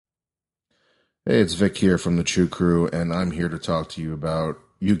Hey, it's Vic here from the Chew Crew, and I'm here to talk to you about,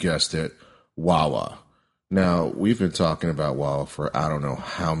 you guessed it, Wawa. Now, we've been talking about Wawa for I don't know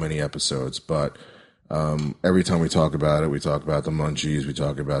how many episodes, but every time we talk about it, we talk about the munchies, we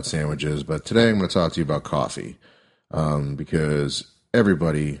talk about sandwiches, but today I'm going to talk to you about coffee because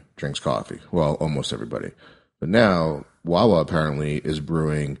everybody drinks coffee. Well, almost everybody. But now, Wawa apparently is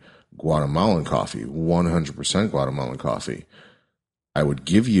brewing Guatemalan coffee, 100% Guatemalan coffee. I would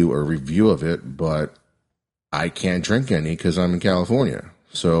give you a review of it, but I can't drink any because I'm in California.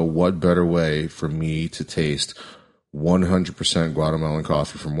 So, what better way for me to taste 100% Guatemalan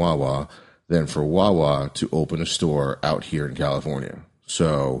coffee from Wawa than for Wawa to open a store out here in California?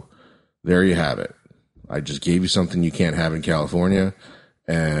 So, there you have it. I just gave you something you can't have in California,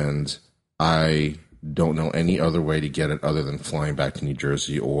 and I don't know any other way to get it other than flying back to New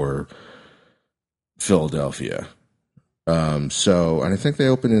Jersey or Philadelphia. And I think they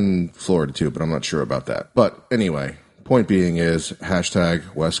open in Florida too, but I'm not sure about that. But anyway, point being is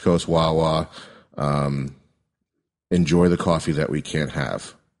hashtag West Coast Wawa. Enjoy the coffee that we can't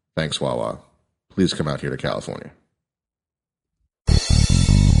have. Thanks, Wawa. Please come out here to California.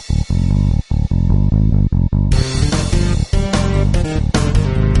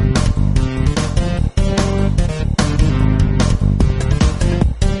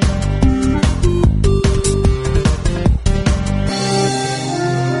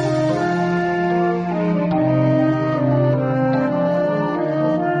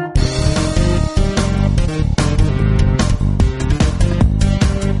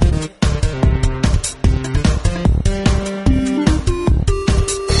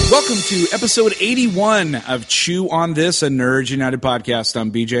 To episode 81 of Chew on This, a Nerds United podcast. I'm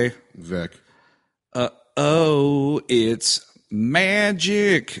BJ. Vic. It's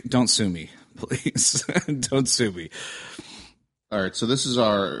magic. Don't sue me, please. Don't sue me. All right, so this is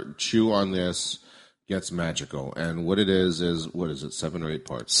our Chew on This Gets Magical. And what it is, what is it, 7 or 8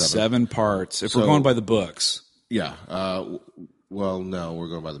 parts? Seven parts. If we're going by the books. Yeah. Well, no, we're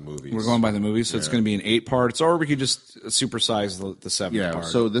going by the movies. We're going by the movies, so it's going to be in 8 parts, or we could just supersize the 7th part.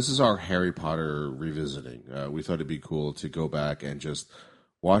 So this is our Harry Potter revisiting. We thought it'd be cool to go back and just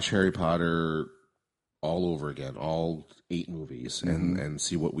watch Harry Potter all over again, all 8 movies, and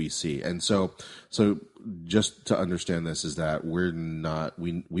see what we see. And so just to understand this is that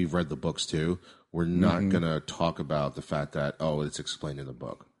we've read the books too. We're not going to talk about the fact that, it's explained in the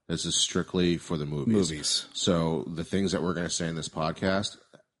book. This is strictly for the movies. So the things that we're going to say in this podcast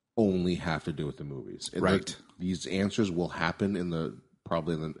only have to do with the movies. Right. These answers will happen in the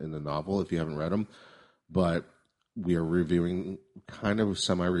novel if you haven't read them, but we are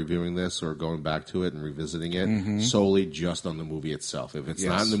semi-reviewing this or going back to it and revisiting it solely just on the movie itself. If it's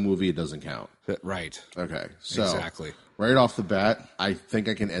not in the movie, it doesn't count. Right. Okay. So exactly. Right off the bat, I think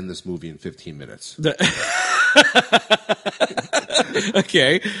I can end this movie in 15 minutes.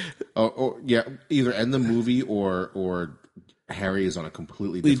 Okay. Either end the movie or Harry is on a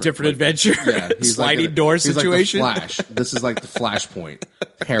completely different adventure. Yeah, he's sliding door situation. He's like the Flash. This is like the Flashpoint.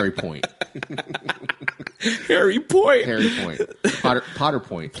 Harry Point. Harry Point. Harry Point. Potter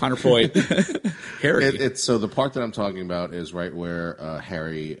Point. Potter Point. Harry. So the part that I'm talking about is right where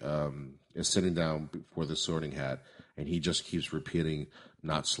Harry is sitting down before the Sorting Hat, and he just keeps repeating,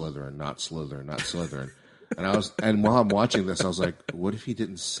 "Not Slytherin, not Slytherin, not Slytherin." And while I'm watching this, I was like, what if he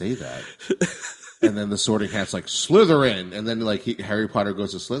didn't say that? And then the Sorting Hat's like, Slytherin! And then Harry Potter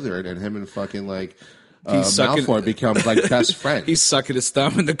goes to Slytherin, and him and fucking Malfoy becomes like best friends. He's sucking his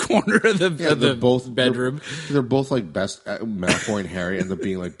thumb in the corner of the bedroom. They're both like best. Malfoy and Harry end up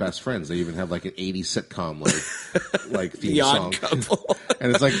being like best friends. They even have like an 80s sitcom like theme the song. Odd Couple.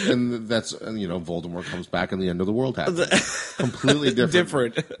 And it's Voldemort comes back and the end of the world happens. Completely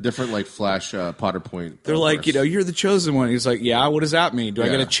different like Flash Potter Point. They're like, you're the chosen one. He's like, yeah. What does that mean? Do I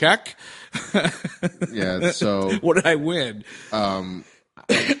get a check? Yeah. So what did I win? I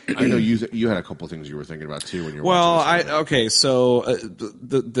know you had a couple things you were thinking about too when you were watching this. So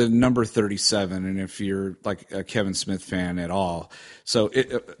the number 37, and if you're like a Kevin Smith fan at all,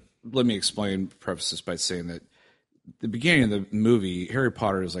 let me preface this by saying that the beginning of the movie, Harry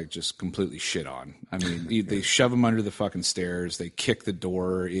Potter is like just completely shit on. I mean, they shove him under the fucking stairs, they kick the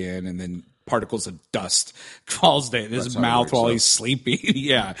door in, and then particles of dust falls in his mouth while he's sleeping.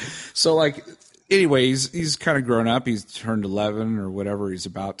 Yeah. So anyways, he's kind of grown up. He's turned 11 or whatever he's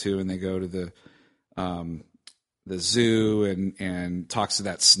about to, and they go to the zoo and talks to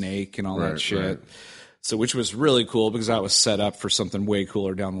that snake and all that shit. Right. So, which was really cool because that was set up for something way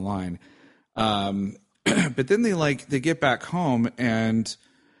cooler down the line. But then they get back home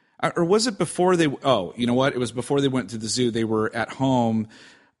or was it before they? Oh, you know what? It was before they went to the zoo. They were at home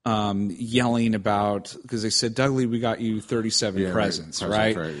yelling about, because they said, Dudley, we got you 37 presents,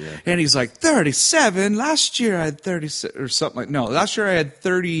 right? Yeah. And he's like, 37? Last year I had 37 or something like, no, last year I had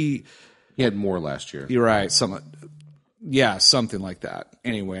 30. He had more last year. You're right. Something like that.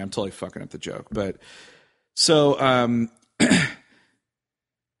 Anyway, I'm totally fucking up the joke. But so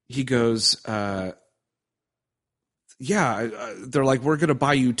he goes, they're like, we're going to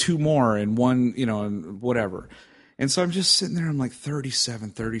buy you 2 more and one, and whatever. And so I'm just sitting there. I'm like,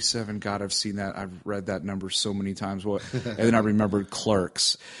 37. God, I've seen that. I've read that number so many times. And then I remembered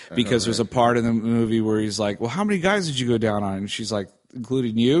Clerks, because there's a part in the movie where he's like, well, how many guys did you go down on? And she's like,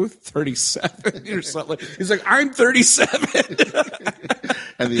 including you, 37 or something. He's like, I'm 37.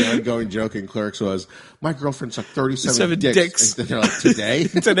 And the ongoing joke in Clerks was, my girlfriend's like 37 dicks. And they're like, today?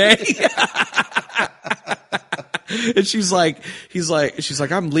 Today? And she's like,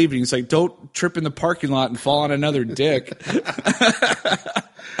 I'm leaving. He's like, don't trip in the parking lot and fall on another dick.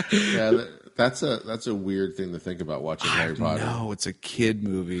 Yeah, that's a weird thing to think about watching Harry Potter. No, it's a kid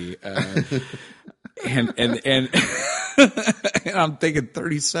movie. And and I'm thinking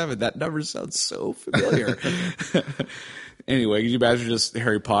 37. That number sounds so familiar. Anyway, can you imagine just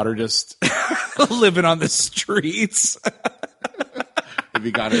Harry Potter just living on the streets? If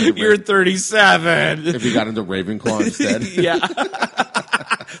he got into You're 37. If he got into Ravenclaw instead. Yeah.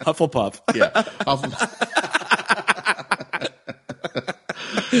 Hufflepuff. Yeah. Hufflepuff.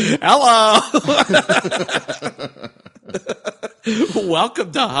 Hello.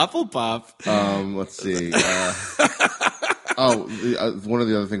 Welcome to Hufflepuff. Let's see. One of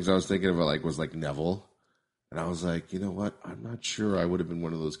the other things I was thinking about was Neville. And I was like, you know what? I'm not sure I would have been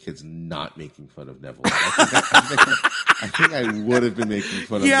one of those kids not making fun of Neville. I think I would have been making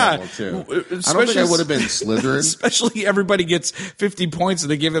fun of Neville too. I don't think I would have been Slytherin. Especially everybody gets 50 points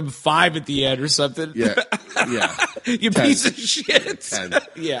and they give him 5 at the end or something. Yeah. You 10. piece of shit. 10.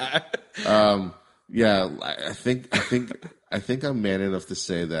 Yeah. I think I'm man enough to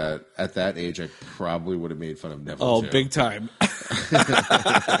say that at that age I probably would have made fun of Neville too. Big time.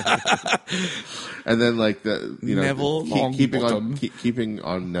 And then Neville keeping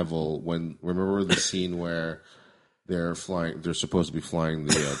on Neville, remember the scene where they're supposed to be flying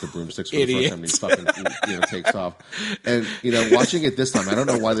the broomsticks for the first time, and he fucking takes off. And watching it this time, I don't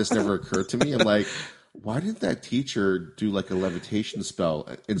know why this never occurred to me. I'm like, why didn't that teacher do a levitation spell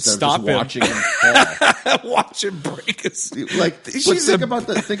instead of just watching him fall? Watch him break his. Think about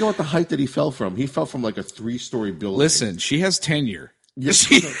the height that he fell from. He fell from a 3-story building. Listen, she has tenure. But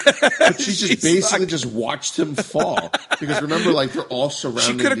she just basically just watched him fall, because remember, they're all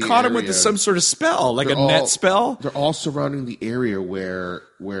surrounding. She could have caught him with some sort of spell, net spell. They're all surrounding the area where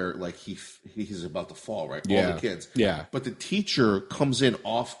he's about to fall, right? Yeah. All the kids. Yeah. But the teacher comes in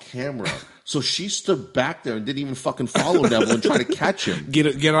off camera, so she stood back there and didn't even fucking follow Neville and try to catch him.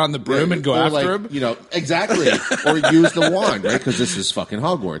 Get on the broom and go after him. Exactly, or use the wand, right? Because this is fucking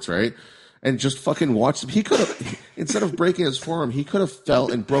Hogwarts, right? And just fucking watch him. He could have, instead of breaking his forearm, he could have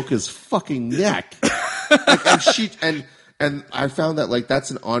fell and broke his fucking neck. And I found that that's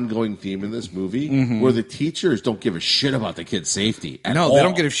an ongoing theme in this movie, where the teachers don't give a shit about the kid's safety at all. They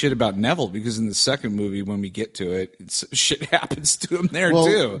don't give a shit about Neville, because in the second movie, when we get to it, shit happens to him there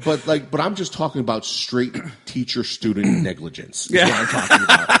too. But I'm just talking about straight teacher-student negligence. Is what I'm talking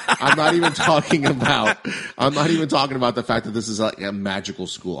about. I'm not even talking about the fact that this is a magical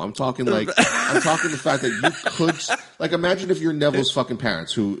school. I'm talking the fact that you could imagine if you're Neville's fucking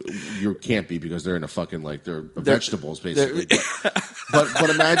parents, who you can't be because they're in a fucking they're vegetables basically. But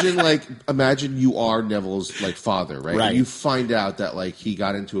imagine you are Neville's father, right? Right. And you find out that he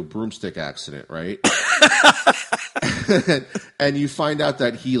got into a broomstick accident, right? And you find out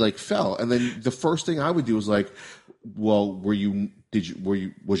that he fell, and then the first thing I would do is well, was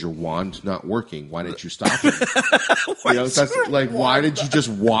your wand not working? Why didn't you stop him? Why did you just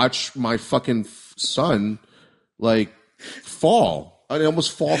watch my fucking son fall? I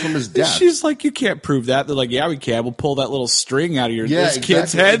almost fall from his death. She's like, you can't prove that. They're like, yeah, we can. We'll pull that little string out of this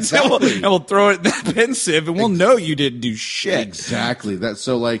kid's heads and we'll throw it in that pensive, and we'll know you didn't do shit. Exactly. That's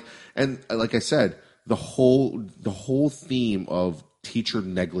so and like I said, the whole theme of teacher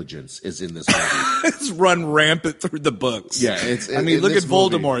negligence is in this movie. It's run rampant through the books. Yeah, look at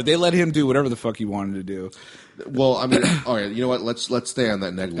Voldemort. Movie. They let him do whatever the fuck he wanted to do. Well, all right. You know what? Let's stay on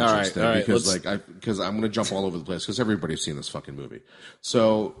that negligence thing, because I'm going to jump all over the place, because everybody's seen this fucking movie.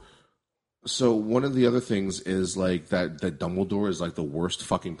 So one of the other things is that Dumbledore is the worst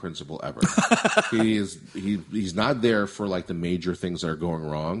fucking principal ever. He's not there for the major things that are going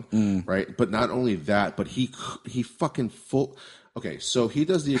wrong, right? But not only that, but he fucking full. Okay, so he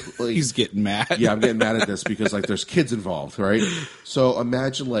does the like, He's getting mad. yeah, I'm getting mad at this because like there's kids involved, right? So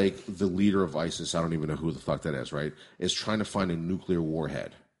imagine like the leader of ISIS, I don't even know who the fuck that is, right? Is trying to find a nuclear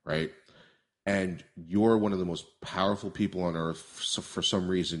warhead, right? And you're one of the most powerful people on earth. So for some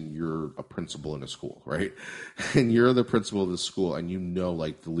reason, you're a principal in a school, right? And you're the principal of the school, and you know,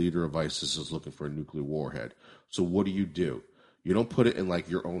 like the leader of ISIS is looking for a nuclear warhead. So what do? You don't put it in like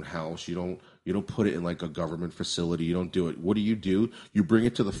your own house. You don't put it in like a government facility. You don't do it. What do? You bring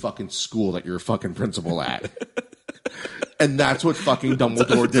it to the fucking school that you're a fucking principal at. And that's what fucking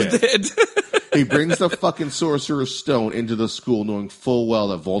Dumbledore did. He brings the fucking Sorcerer's Stone into the school knowing full well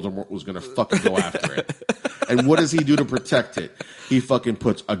that Voldemort was going to fucking go after it. And what does he do to protect it? He fucking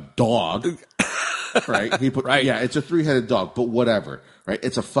puts a dog, right? Right. Yeah, it's a 3-headed dog, but whatever, right?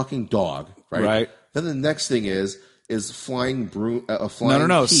 It's a fucking dog, right? Right. Then the next thing is flying broom, flying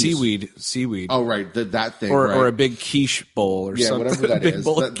No, keys. seaweed. Oh, right, that thing, or right? or a big quiche bowl or something. Whatever that Big is,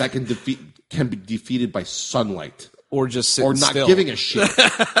 bowl that can be defeated by sunlight. or just Or sitting not still. giving a shit,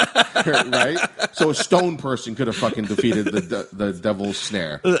 right? So a stone person could have fucking defeated the devil's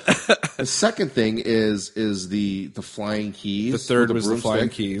snare. The second thing is the flying keys. The third with was the flying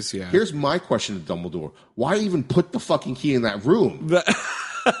broomstick. keys. Yeah. Here's my question to Dumbledore: why even put the fucking key in that room?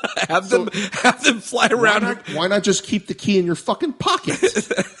 have them fly around. Why not just keep the key in your fucking pocket?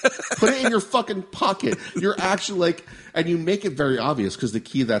 Put it in your fucking pocket. You're actually like, and you make it very obvious because the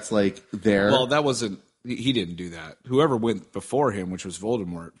key that's like there. Well, that wasn't. He didn't do that. Whoever went before him, which was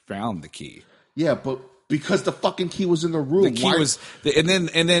Voldemort, found the key. Yeah, but because the fucking key was in the room. The key was, and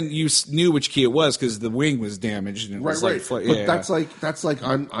then you knew which key it was because the wing was damaged. And it was right. Like, But that's like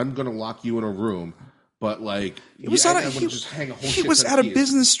I'm gonna lock you in a room, but like He was I'm out of, gonna just hang a whole he shit was ton at of a keys.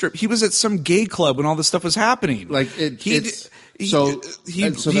 business trip. He was at some gay club when all this stuff was happening. Like he then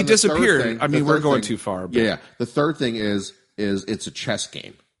the disappeared. third thing- I mean, the we're third going thing- too far. But Yeah. The third thing is it's a chess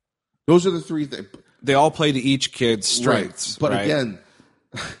game. Those are the three things. they all play to each kid's strengths. But right? again,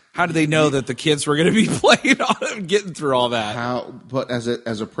 how do they know that the kids were going to be playing on and getting through all that? how? But as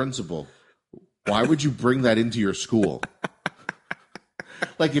a principal, why would you bring that into your school?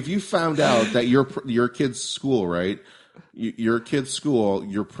 Like if you found out that your kid's school, right? Your kid's school,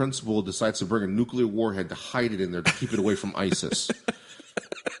 your principal decides to bring a nuclear warhead to hide it in there to keep it away from ISIS.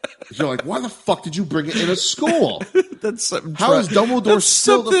 You're like, why the fuck did you bring it in a school? That's something. How is Dumbledore That's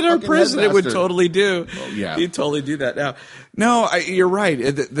still the something our fucking president would headmaster? totally do? yeah. He'd totally do that now. No, you're right.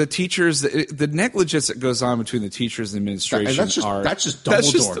 The teachers, the negligence that goes on between the teachers and administration And that's just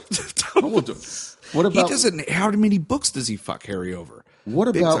Dumbledore. Dumbledore. What about He doesn't. How many books does he fuck Harry over? What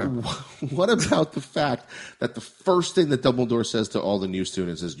about time. what about the fact that the first thing that Dumbledore says to all the new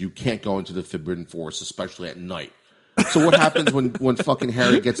students is you can't go into the Forbidden Forest, especially at night. So what happens when fucking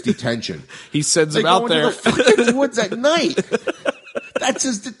Harry gets detention? He sends They him out go into there. the fucking woods at night. That's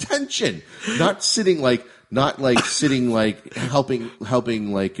his detention. Not sitting like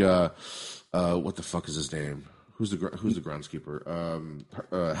helping like what the fuck is his name? Who's the groundskeeper?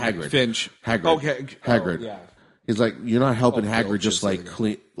 Hagrid. Finch. Hagrid. Okay. Hagrid. Oh, yeah. He's like, you're not helping Hagrid Filch just is like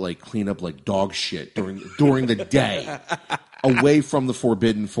the clean up like dog shit during the day, away from the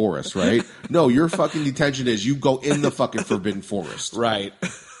Forbidden Forest, right? No, your fucking detention is you go in the fucking Forbidden Forest. Right.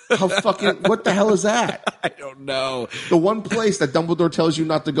 How fucking what the hell is that? I don't know. The one place that Dumbledore tells you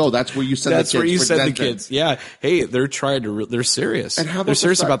not to go, that's where you send That's the kids. where you for send the detention. kids. Yeah. Hey, they're trying to. They're serious. And how they're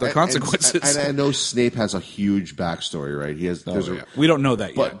serious about the and- consequences. And I know Snape has a huge backstory, right? He has. There's a, we don't know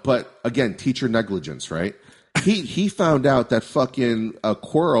that yet. But again, teacher negligence, right? He found out that fucking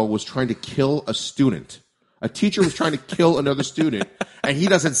Quirrell was trying to kill a student. A teacher was trying to kill another student, and he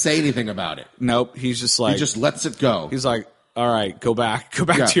doesn't say anything about it. Nope. He's just like. He just lets it go. He's like, all right, go back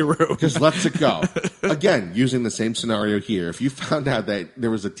to your room. Just lets it go. Again, using the same scenario here. If you found out that there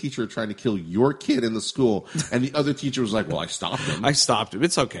was a teacher trying to kill your kid in the school, and the other teacher was like, "Well, I stopped him. I stopped him.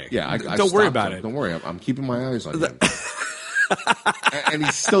 It's okay. Yeah, I don't worry stopped about him. it. Don't worry. I'm keeping my eyes on him." And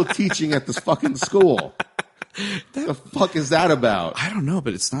he's still teaching at this fucking school. The fuck is that about? I don't know,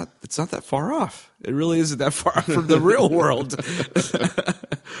 but it's not that far off. It really isn't that far off from the real world.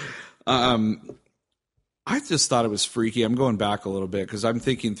 I just thought it was freaky. I'm going back a little bit because I'm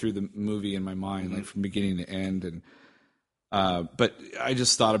thinking through the movie in my mind, like from beginning to end. And but I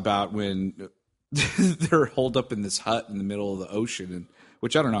just thought about when they're holed up in this hut in the middle of the ocean, and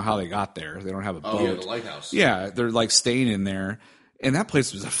which I don't know how they got there. They don't have a boat. Oh, yeah, the lighthouse. Yeah, they're like staying in there. And that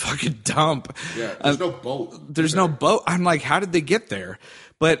place was a fucking dump. Yeah, there's no boat. There's no boat. I'm like, how did they get there?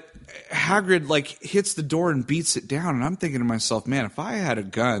 But Hagrid like hits the door and beats it down, and I'm thinking to myself, man, if I had a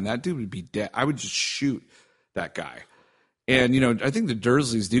gun, that dude would be dead. I would just shoot that guy. And, I think the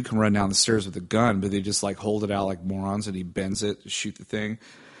Dursleys do come run down the stairs with a gun, but they just like hold it out like morons and he bends it to shoot the thing.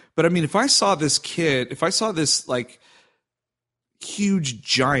 But I mean, if I saw this like huge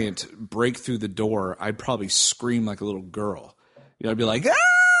giant break through the door, I'd probably scream like a little girl. I'd be like,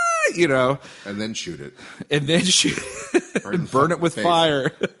 ah, and then shoot it. And then shoot it and burn it with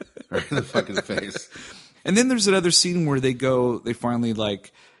fire. Right in the fucking face. And then there's another scene where they finally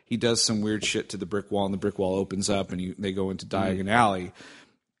like, he does some weird shit to the brick wall, and the brick wall opens up, and they go into Diagon Alley,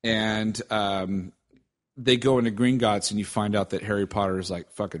 and they go into Gringotts, and you find out that Harry Potter is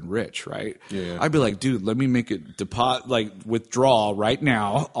like fucking rich, right? Yeah. I'd be like, dude, let me make it withdraw right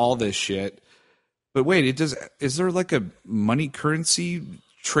now, all this shit. But wait, is there like a money currency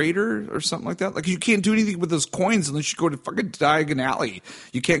trader or something like that? Like, you can't do anything with those coins unless you go to fucking Diagon Alley.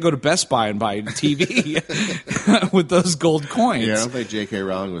 You can't go to Best Buy and buy a TV with those gold coins. Yeah, I don't think J.K.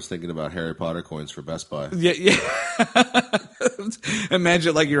 Rowling was thinking about Harry Potter coins for Best Buy. Yeah.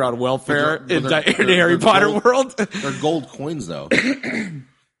 Imagine like you're on welfare in Harry Potter world. They're gold coins, though.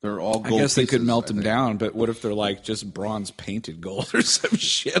 They're all gold. I guess they could pieces, melt them down, but what if they're like just bronze painted gold or some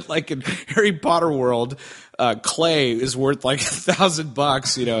shit? Like in Harry Potter world, clay is worth like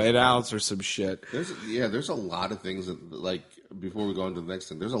 $1,000, an ounce or some shit. There's a lot of things that, like, before we go into the next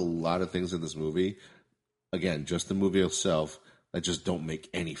thing, there's a lot of things in this movie. Again, just the movie itself that just don't make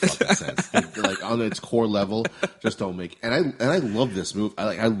any fucking sense. Like on its core level, just don't make. And I love this movie.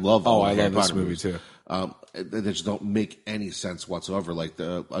 I love. I love this movie too. They just don't make any sense whatsoever. Like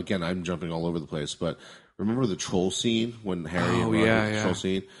again, I'm jumping all over the place, but remember the troll scene when Harry and Ron did the troll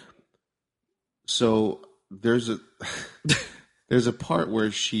scene? So there's a part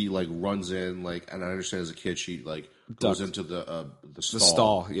where she like runs in, like, and I understand as a kid she like goes into the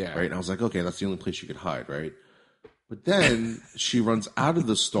stall, yeah, right. And I was like, okay, that's the only place you could hide, right? But then she runs out of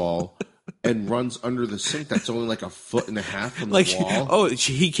the stall and runs under the sink that's only like 1.5 feet from the wall. Oh,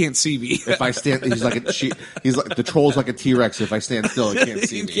 he can't see me. If I stand, he's like the troll's like a T-Rex. If I stand still, he can't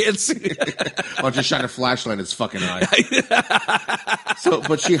see me. He can't see me. I'll just shine a flashlight in his fucking eye.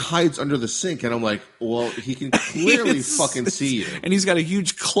 But she hides under the sink, and I'm like, well, he can clearly fucking see you. And he's got a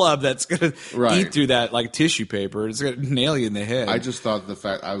huge club that's gonna eat through that like tissue paper. It's gonna nail you in the head. I just thought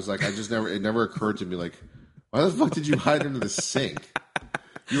it never occurred to me, like, why the fuck did you hide under the sink?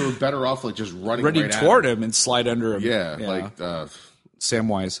 You were better off like just running right toward him and slide under him. Yeah, like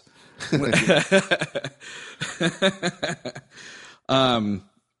Samwise. I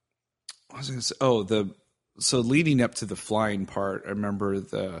was gonna say, so leading up to the flying part, I remember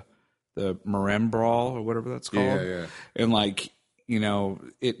the Marem Brawl or whatever that's called. Yeah. And like,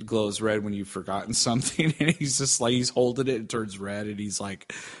 it glows red when you've forgotten something, and he's just like, he's holding it, it turns red, and he's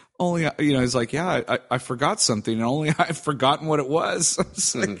like, he's like, yeah, I forgot something, and only I've forgotten what it was. I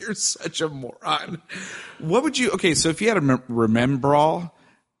was like, you're such a moron. What would you, so if you had a Remember All,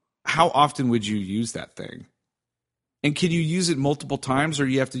 how often would you use that thing? And can you use it multiple times, or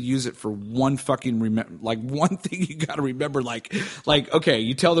you have to use it for one fucking one thing you got to remember? Like, okay,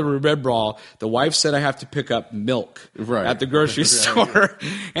 you tell the Remember All, the wife said I have to pick up milk at the grocery store,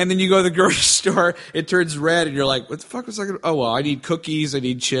 and then you go to the grocery store, it turns red, and you're like, what the fuck was I going to? Oh well, I need cookies, I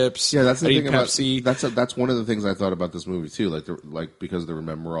need chips. Yeah, that's the thing Pepsi. That's one of the things I thought about this movie too. Like because of the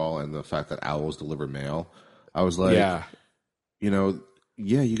Remember All and the fact that owls deliver mail, I was like,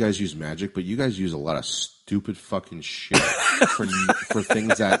 you guys use magic, but you guys use a lot of stupid fucking shit for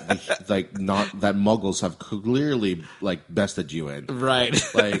things that that Muggles have clearly like bested you in. Right.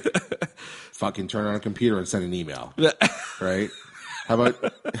 Like fucking turn on a computer and send an email. Right? How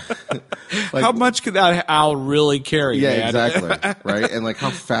about how much could that owl really carry? Yeah, man? exactly. Right? And like how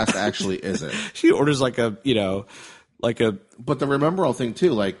fast actually is it? She orders like a But the Remember All thing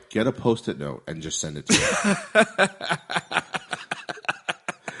too, like get a Post-it note and just send it to her.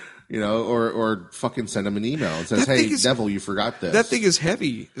 Or fucking send him an email and says, "Hey, Neville, you forgot this." That thing is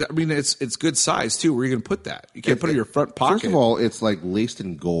heavy. I mean, it's good size too. Where are you going to put that? You can't put it in your front pocket. First of all, it's like laced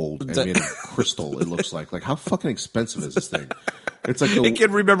in gold and made of crystal. It looks like how fucking expensive is this thing? It's like it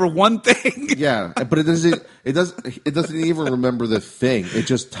can remember one thing. Yeah, but it doesn't. It doesn't even remember the thing. It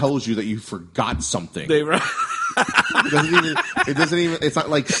just tells you that you forgot something. It doesn't even. It's not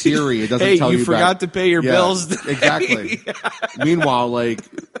like Siri. It doesn't tell you. You forgot to pay your bills today. Exactly. Meanwhile,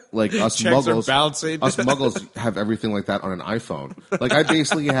 like us checks Muggles, are bouncing. us Muggles have everything like that on an iPhone. Like I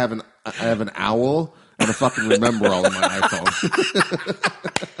basically have an owl and a fucking Remember All on my iPhone.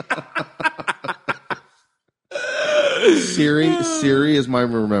 Siri is my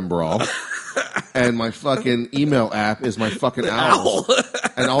Remember All. And my fucking email app is my fucking owl.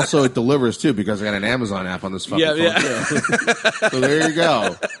 And also it delivers too because I got an Amazon app on this fucking phone too. So there you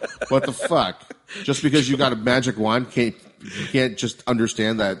go. What the fuck? Just because you got a magic wand you can't just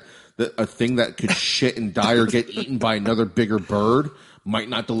understand that a thing that could shit and die or get eaten by another bigger bird might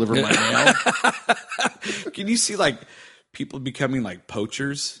not deliver my mail. Can you see like people becoming like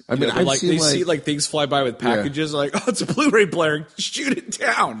poachers? I mean, like they see like things fly by with packages. Like, oh, it's a Blu-ray player. Shoot it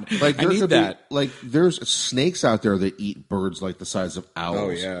down. Like I need that. Like there's snakes out there that eat birds like the size of owls. Oh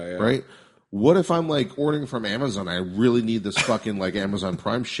yeah. Right. What if I'm like ordering from Amazon? I really need this fucking like Amazon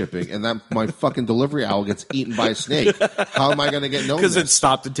Prime shipping, and that my fucking delivery owl gets eaten by a snake. How am I going to get known? Because it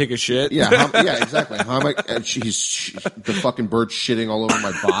stopped to take a shit. Yeah, yeah, exactly. How am I? And the fucking bird shitting all over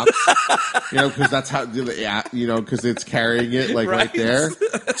my box. Because that's how. Because it's carrying it like right there,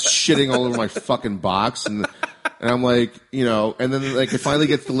 it's shitting all over my fucking box, and I'm like, and then like it finally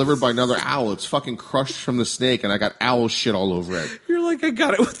gets delivered by another owl. It's fucking crushed from the snake, and I got owl shit all over it. You're like, I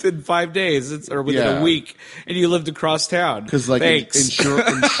got it within 5 days, or within a week, and you lived across town. Because like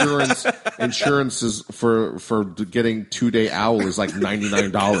insurance is for getting 2-day owl is like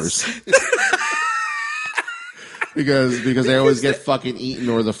 $99. Because they always get fucking eaten,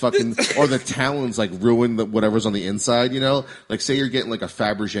 or the talons like ruin whatever's on the inside. Like say you're getting like a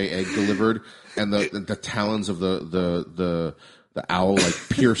Fabergé egg delivered, and the talons of the owl like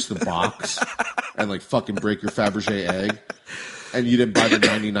pierce the box and like fucking break your Fabergé egg. And you didn't buy the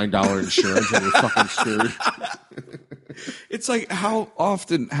 $99 insurance, and you're fucking screwed. It's like how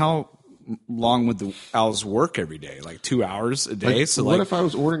long would the owls work every day? Like 2 hours a day? So what if I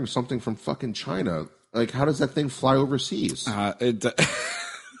was ordering something from fucking China? Like, how does that thing fly overseas? How does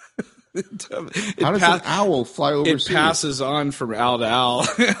an owl fly overseas? It passes on from owl to owl.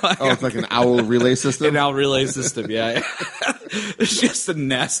 It's like an owl relay system? An owl relay system, yeah. It's just a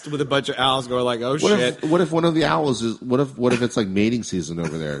nest with a bunch of owls going like, oh, shit. What if one of the owls is, what if it's like mating season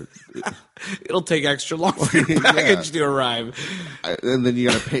over there? It'll take extra long for your package to arrive. And then you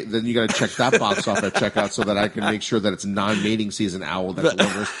gotta check that box off at checkout so that I can make sure that it's non-mating season owl that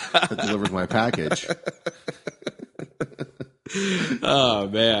delivers my package. Oh,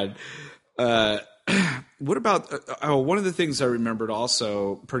 man. What about one of the things I remembered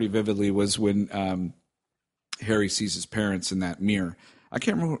also pretty vividly was when Harry sees his parents in that mirror. I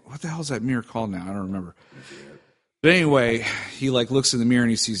can't remember what the hell is that mirror called now. I don't remember. But anyway, he like looks in the mirror and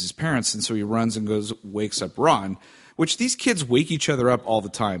he sees his parents, and so he runs and wakes up Ron. Which these kids wake each other up all the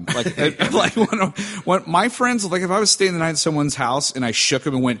time. Like, when my friends, like if I was staying the night at someone's house and I shook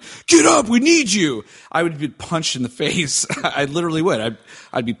them and went, "Get up, we need you," I would be punched in the face. I literally would.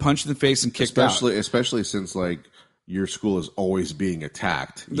 I'd be punched in the face and kicked out. Especially since like your school is always being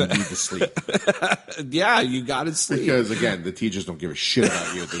attacked. You need to sleep. Yeah, you got to sleep. Because again, the teachers don't give a shit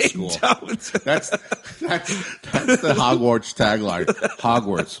about you at this school. That's the Hogwarts tagline.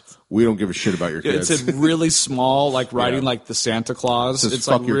 Hogwarts. We don't give a shit about your kids. It's a really small, like writing like the Santa Claus. It's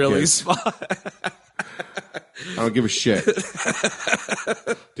like really small. I don't give a shit.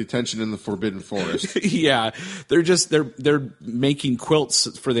 Detention in the Forbidden Forest. Yeah, they're making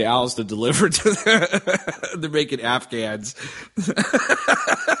quilts for the owls to deliver to they're making Afghans.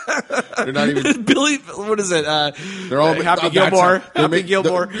 They're not even Billy. What is it? They're all Happy Gilmore. Happy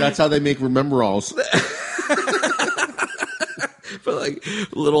Gilmore. That's how they make Remember-Alls. But like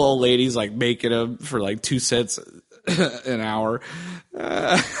little old ladies like making them for like 2 cents an hour.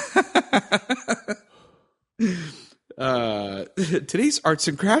 Today's arts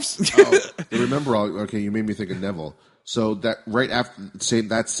and crafts. Remember all? Okay, you made me think of Neville. So that right after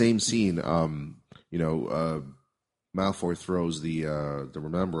that same scene, Malfoy throws the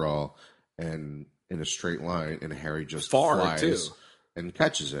Remember All and in a straight line, and Harry just flies and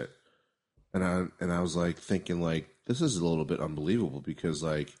catches it. And I was like thinking like, this is a little bit unbelievable because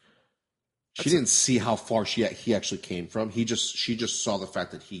like she didn't see how far he actually came from. She just saw the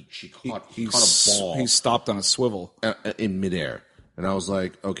fact that she caught a ball. He stopped on a swivel in midair, and I was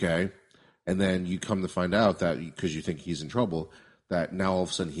like, okay. And then you come to find out that because you think he's in trouble, that now all of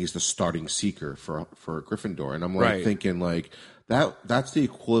a sudden he's the starting seeker for Gryffindor, and I'm like thinking like that's the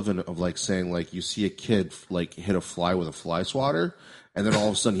equivalent of like saying like you see a kid like hit a fly with a fly swatter. And then all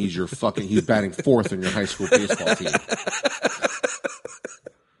of a sudden he's batting fourth in your high school baseball team.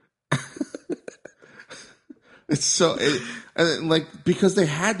 Because they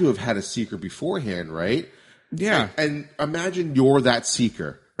had to have had a seeker beforehand, right? Yeah. And imagine you're that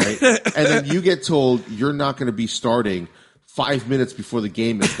seeker, right? And then you get told you're not going to be starting 5 minutes before the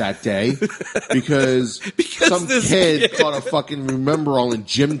game is that day because some kid caught a fucking Remember-All in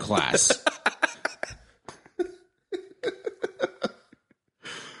gym class.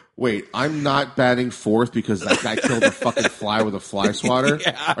 Wait, I'm not batting fourth because that guy killed a fucking fly with a fly swatter?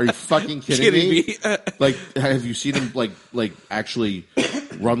 Yeah. Are you fucking kidding me? Like, have you seen him like actually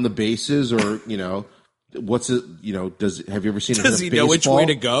run the bases or what's it? Have you ever seen? Does he know which way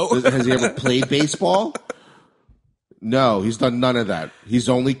to go? Has he ever played baseball? No, he's done none of that. He's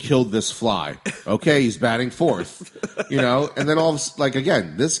only killed this fly. Okay, he's batting fourth. And then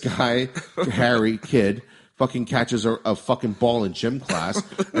again, this guy, Harry, kid, fucking catches a fucking ball in gym class,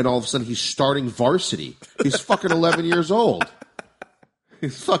 and all of a sudden he's starting varsity. He's fucking 11 years old.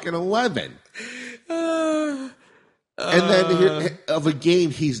 He's fucking 11. And then of a game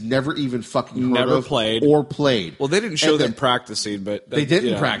he's never even fucking heard of played. or played. Well, they didn't show them practicing, but they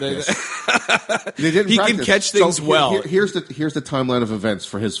didn't practice. They didn't. He practice. can catch things so well. Here's the timeline of events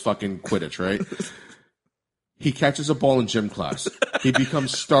for his fucking Quidditch. Right. He catches a ball in gym class. He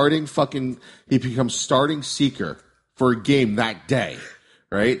becomes starting seeker for a game that day.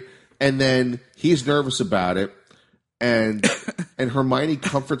 Right. And then he's nervous about it, and Hermione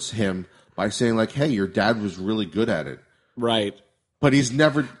comforts him by saying like, "Hey, your dad was really good at it." Right. But he's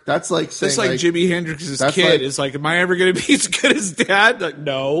never. That's like saying, that's like Jimi Hendrix's kid. It's like, am I ever going to be as good as Dad? Like,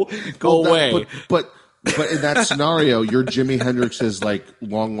 no, go away. But in that scenario, you're Jimi Hendrix's like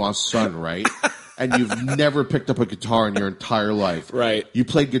long lost son, right? And you've never picked up a guitar in your entire life, right? You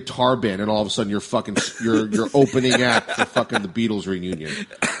played guitar band, and all of a sudden you're opening act for fucking the Beatles reunion,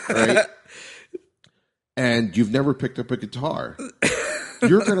 right? And you've never picked up a guitar.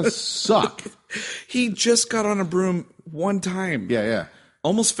 You're gonna suck. He just got on a broom one time. Yeah.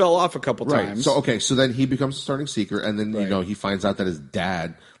 Almost fell off a couple times. So then he becomes a starting seeker, and then he finds out that his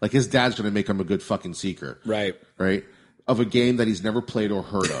dad's gonna make him a good fucking seeker. Right. Of a game that he's never played or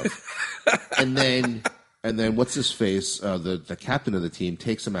heard of. and then what's his face? The captain of the team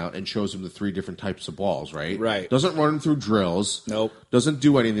takes him out and shows him the 3 different types of balls, right? Right. Doesn't run him through drills. Nope. Doesn't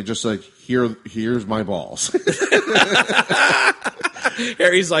do anything, just like here's my balls.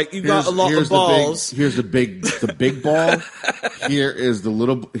 Harry's like, you got a lot of balls. Here's the big ball. Here's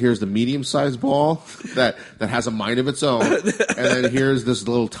the medium-sized ball that has a mind of its own, and then here's this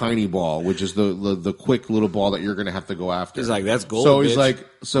little tiny ball, which is the quick little ball that you're going to have to go after. He's like, that's gold. So he's bitch.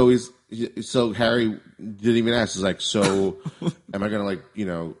 like, so Harry didn't even ask. He's like, so am I going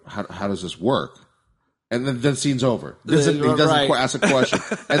to how does this work? And then the scene's over. He doesn't ask a question,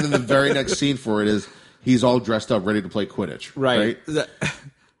 and then the very next scene for it is. He's all dressed up, ready to play Quidditch. Right?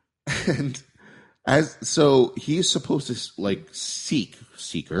 And so he's supposed to seek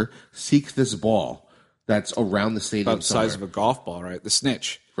this ball that's around the stadium. About the size of a golf ball, right? The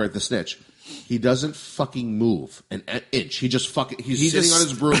snitch. Right, the snitch. He doesn't fucking move an inch. He's sitting on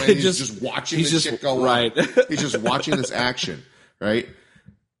his broom and he's just watching this shit go on. He's just watching this action, right?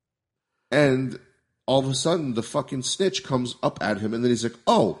 And all of a sudden, the fucking snitch comes up at him, and then he's like,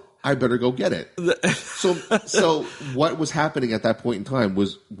 "Oh, I better go get it." So what was happening at that point in time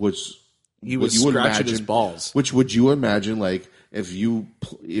was he was scratching his balls. Which would you imagine if you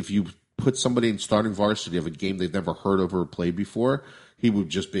put somebody in starting varsity of a game they've never heard of or played before, he would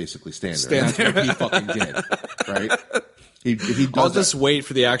just basically stand there. That's what he fucking did, right? He does I'll just wait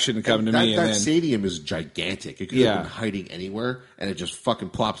for the action to come to me. That stadium is gigantic. It could have been hiding anywhere, and it just fucking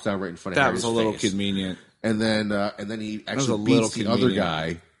plops down right in front of Harry's face. That was a little convenient. And then he actually beats the other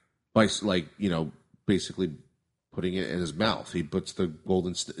guy by basically putting it in his mouth. He puts the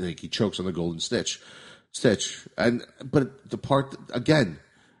golden he chokes on the golden stitch, but the part again,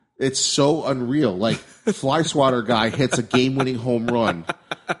 it's so unreal. Like Fly Swatter guy hits a game-winning home run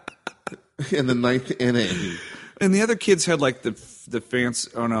in the 9th inning. And the other kids had like the fans.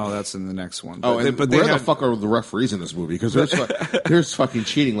 Oh no, that's in the next one. Where the fuck are the referees in this movie? Because there's fucking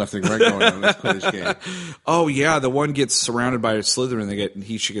cheating left and right going on in this Quidditch game. Oh yeah, the one gets surrounded by a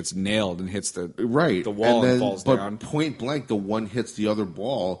Slytherin. She gets nailed and hits the wall and falls down. But point blank, the one hits the other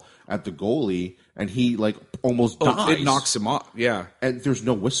ball at the goalie, and he almost dies. It knocks him off. Yeah, and there's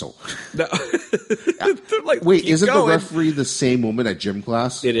no whistle. No. Like, wait, isn't the referee the same woman at gym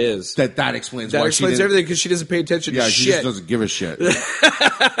class? It is. That explains why explains everything because she doesn't pay attention to shit. She just doesn't give a shit.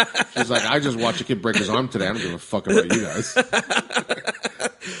 She's like, I just watched a kid break his arm today. I don't give a fuck about you guys.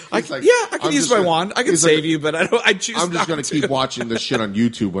 I can use my wand. I can save you, but I choose. I'm just going to keep watching this shit on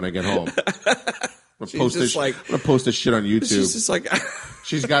YouTube when I get home. I'm going to post this shit on YouTube. She's just like.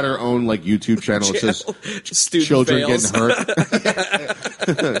 She's got her own YouTube channel. It says children fails.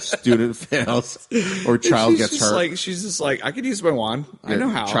 Getting hurt, student fails, or child gets hurt. She's just like, I could use my wand. I know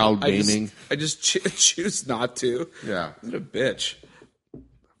how. Child gaming. I just choose not to. Yeah, what a bitch.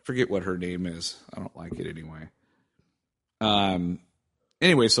 Forget what her name is. I don't like it anyway.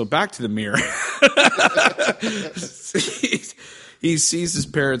 Anyway, so back to the mirror. He sees his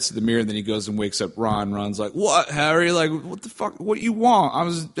parents in the mirror, and then he goes and wakes up Ron. Ron's like, "What, Harry? Like, what the fuck? What do you want? I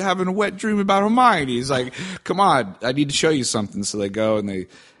was having a wet dream about Hermione." He's like, "Come on, I need to show you something." So they go and they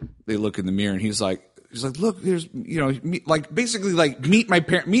look in the mirror, and he's like, He's like, look, there's, basically meet my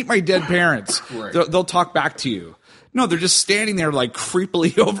dead parents. Right. They'll talk back to you. No, they're just standing there like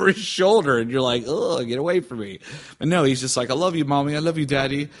creepily over his shoulder, and you're like, oh, get away from me. But no, he's just like, I love you, mommy. I love you,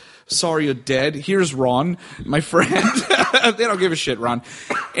 daddy. Sorry you're dead. Here's Ron, my friend. They don't give a shit, Ron.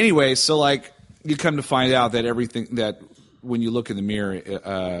 Anyway, so like you come to find out that everything that when you look in the mirror,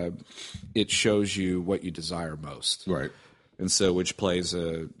 it shows you what you desire most. Right. And so, which plays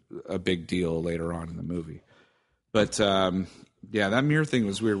a big deal later on in the movie. But yeah, that mirror thing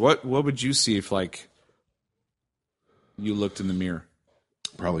was weird. What would you see if like you looked in the mirror?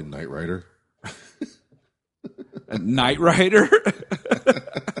 Probably Knight Rider. A Knight Rider?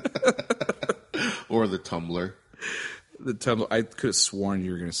 Or the Tumbler. The Tumbler. I could have sworn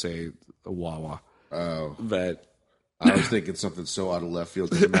you were going to say a Wawa. Oh. But I was thinking something so out of left field.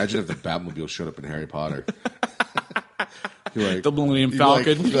 Just imagine if the Batmobile showed up in Harry Potter. Like, the Millennium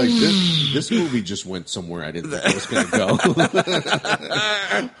Falcon. This movie just went somewhere I didn't think it was going to go.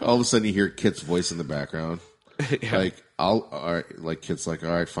 All of a sudden you hear Kit's voice in the background. Yeah. Like, all right, Kit's like,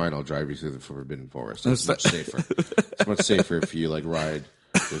 all right, fine, I'll drive you through the Forbidden Forest. It's much safer. It's much safer if you like ride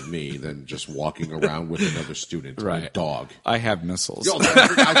with me than just walking around with another student, right? A dog. I have missiles. Yo,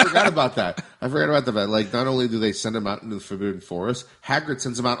 I forgot about that. Like, not only do they send them out into the Forbidden Forest, Hagrid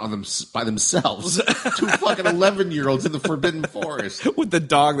sends them out on them by themselves. 2 fucking 11-year-olds in the Forbidden Forest with the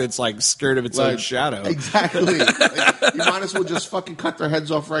dog that's like scared of its own shadow. Exactly. Like, you might as well just fucking cut their heads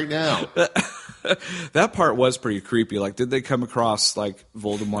off right now. That part was pretty creepy. Like, did they come across like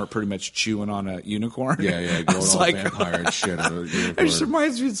Voldemort pretty much chewing on a unicorn? Yeah, going all like, vampire and shit. It just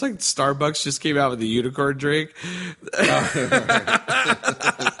reminds me, it's like Starbucks just came out with the unicorn drink.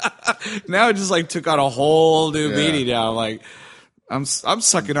 Now it just like took on a whole new meaning. Now, like, I'm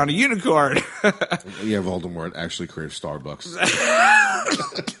sucking on a unicorn. Yeah, Voldemort actually created Starbucks.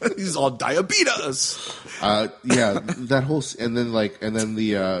 He's all diabetes. Yeah, that whole and then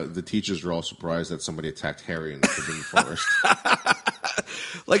the teachers were all surprised that somebody attacked Harry in the Forbidden Forest.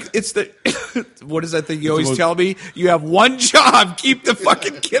 Like, it's the what is that thing you always tell me? You have one job: keep the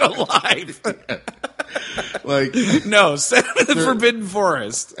fucking kid alive. Like, no, send him to the Forbidden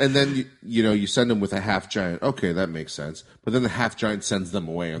Forest. And then you send them with a half giant. Okay, that makes sense. But then the half giant sends them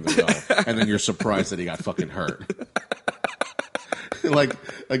away on their own, and then you're surprised that he got fucking hurt. Like,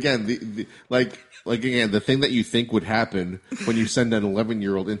 again, the thing that you think would happen when you send an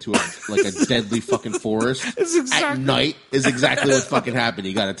 11-year-old into a deadly fucking forest at night is exactly what fucking happened.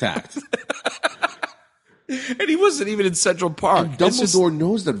 He got attacked. And he wasn't even in Central Park. And Dumbledore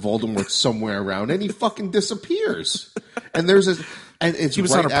knows that Voldemort's somewhere around, and he fucking disappears. And there's this, and it's he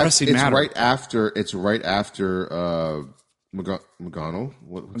was on a pressing matter. It's right after McGonagall.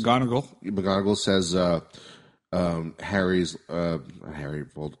 McGonagall says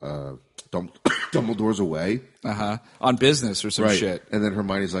Dumbledore's away. On business or some shit. And then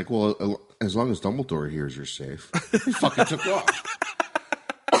Hermione's like, well, as long as Dumbledore hears you're safe. He fucking took off.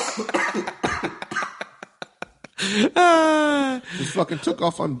 Just fucking took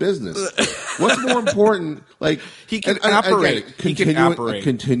off on business. What's more important? Like, he can operate.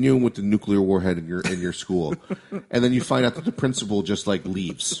 Continuing with the nuclear warhead in your school, and then you find out that the principal just like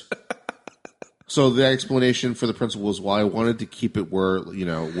leaves. So the explanation for the principal is, well, I wanted to keep it where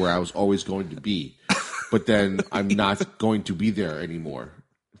I was always going to be, but then I'm not going to be there anymore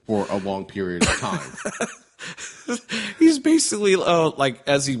for a long period of time. He's basically like,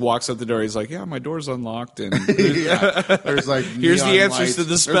 as he walks out the door, he's like, "Yeah, my door's unlocked," and there's like here's the answers lights. to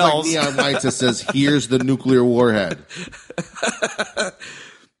the spells. There's like neon lights that says, "Here's the nuclear warhead."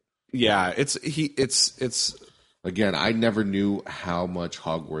 Yeah, it's. Again, I never knew how much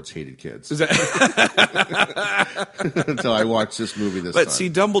Hogwarts hated kids until I watched this movie this time. But see,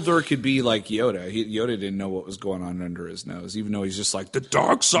 Dumbledore could be like Yoda. Yoda didn't know what was going on under his nose, even though he's just like, the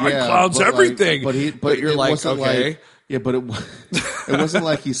dark side clouds everything. But you're like, okay. But it wasn't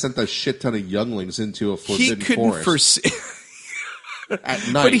like he sent a shit ton of younglings into a forbidden forest. At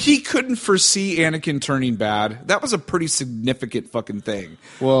night. But he couldn't foresee Anakin turning bad. That was a pretty significant fucking thing.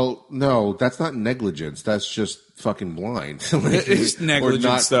 Well, no, that's not negligence. That's just fucking blind. It's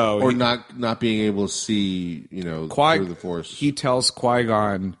negligence, or not being able to see, through the force. He tells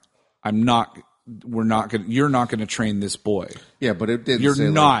Qui-Gon, you're not going to train this boy. Yeah, but it didn't. You're say,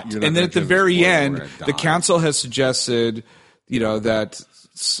 not. You're not. And then at the very end, the council has suggested, that.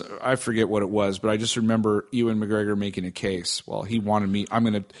 I forget what it was, but I just remember Ewan McGregor making a case. Well, he wanted me. I'm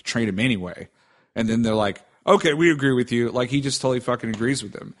going to train him anyway. And then they're like, okay, we agree with you. Like, he just totally fucking agrees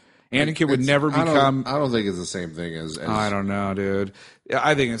with them. Anakin would never become. I don't think it's the same thing as I don't know, dude.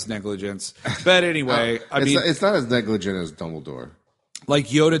 I think it's negligence. But anyway, it's not as negligent as Dumbledore. Like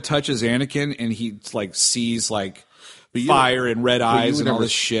Yoda touches Anakin and he like sees like fire and red eyes and all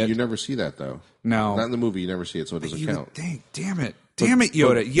this shit. You never see that though. No, not in the movie. You never see it, so it doesn't count. Damn it,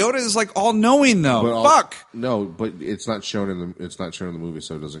 Yoda. Yoda is like all knowing though. Fuck. No, but it's not shown in the movie,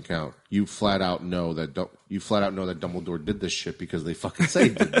 so it doesn't count. You flat out know that Dumbledore did this shit because they fucking say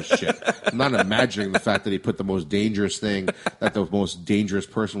he did this shit. I'm not imagining the fact that he put the most dangerous thing that the most dangerous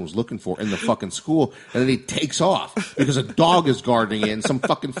person was looking for in the fucking school, and then he takes off because a dog is guarding it and some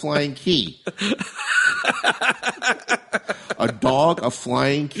fucking flying key. A dog, a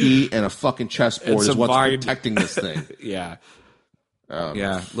flying key, and a fucking chessboard is what's protecting this thing. Yeah.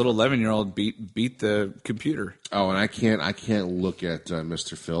 Little 11-year-old beat the computer. Oh, and I can't look at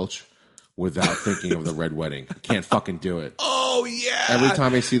Mr. Filch without thinking of the Red Wedding. I can't fucking do it. Oh yeah! Every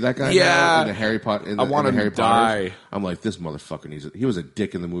time I see that guy now in the Harry Potter, I want him to die. I'm like, this motherfucker he was a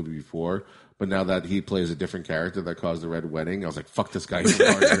dick in the movie before, but now that he plays a different character that caused the Red Wedding, I was like, fuck this guy.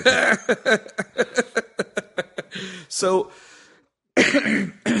 So.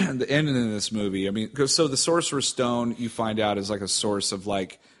 The ending in this movie, I mean, so the Sorcerer's Stone, you find out, is like a source of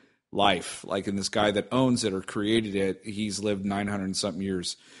like life. Like, in this guy that owns it or created it, he's lived 900 and something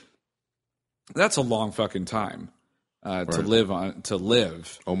years. That's a long fucking time to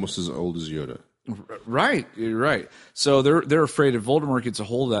live. Almost as old as Yoda. Right, you're right. So they're afraid if Voldemort gets a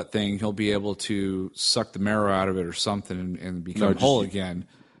hold of that thing, he'll be able to suck the marrow out of it or something and become whole again,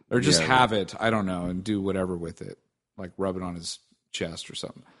 or just have it. I don't know, and do whatever with it, like rub it on his chest or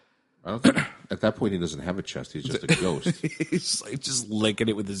something. I don't think at that point he doesn't have a chest. He's just a ghost. He's like just licking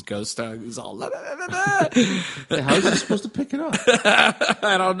it with his ghost tongue. He's all. How is he supposed to pick it up?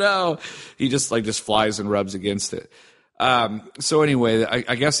 I don't know. He just flies and rubs against it. So anyway,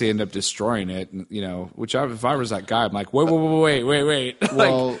 I guess they end up destroying it. And, if I was that guy, I'm like, wait. Well,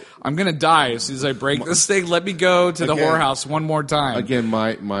 like, I'm gonna die as soon as I break this thing. Let me go to the whorehouse one more time. Again,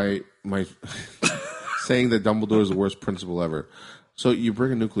 my saying that Dumbledore is the worst principal ever. So you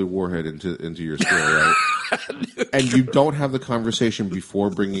bring a nuclear warhead into your school, right? And you don't have the conversation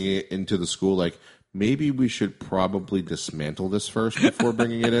before bringing it into the school, like, maybe we should probably dismantle this first before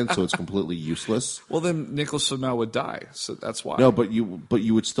bringing it in, so it's completely useless. Well, then Nicholas Flamel would die, so that's why. No, but you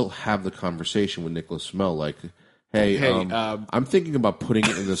would still have the conversation with Nicholas Flamel, like, hey, I'm thinking about putting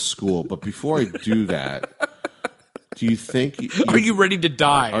it in the school, but before I do that, do you think... Are you ready to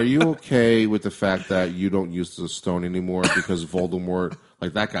die? Are you okay with the fact that you don't use the stone anymore because Voldemort...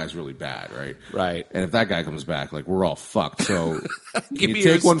 Like, that guy's really bad, right? Right. And if that guy comes back, like, we're all fucked. So, can you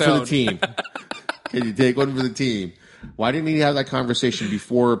take one for the team? Can you take one for the team? Why didn't he have that conversation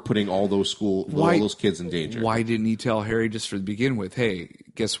before putting all those kids in danger? Why didn't he tell Harry just to begin with, hey,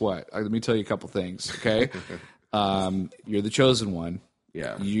 guess what? Let me tell you a couple things, okay? You're the chosen one.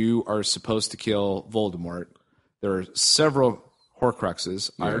 Yeah. You are supposed to kill Voldemort. There are several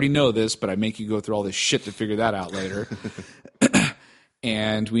Horcruxes. Yeah. I already know this, but I make you go through all this shit to figure that out later.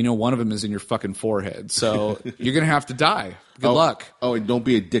 And we know one of them is in your fucking forehead. So you're going to have to die. Good luck. Oh, and don't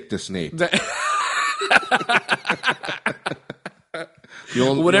be a dick to Snape.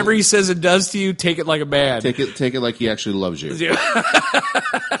 Whatever he says and does to you, take it like a man. Take it like he actually loves you.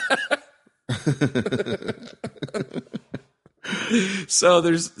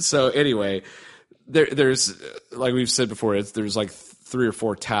 So anyway, there's like we've said before, there's like 3 or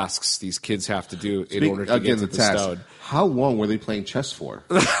 4 tasks these kids have to do in order to get to the stone. How long were they playing chess for?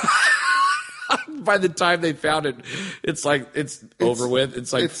 By the time they found it, it's over with.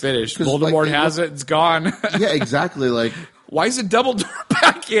 It's finished. Voldemort has it. It's gone. Yeah, exactly. Like, why isn't Dumbledore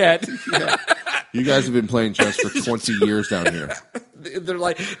back yet? Yeah. You guys have been playing chess for 20 years down here. They're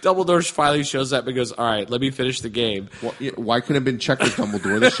like, Dumbledore finally shows up and goes, all right, let me finish the game. Why couldn't it have been checkers,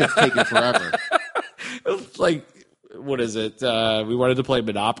 Dumbledore? This shit's taking forever. Like, what is it? We wanted to play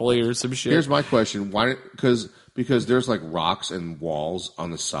Monopoly or some shit. Here's my question. Why? Because there's like rocks and walls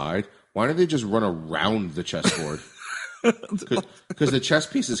on the side. Why don't they just run around the chessboard? Because the chess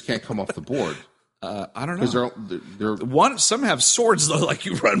pieces can't come off the board. I don't know. Because some have swords though. Like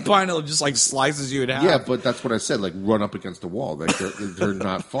you run by and it just like slices you in half. Yeah, but that's what I said. Like run up against the wall. Like they're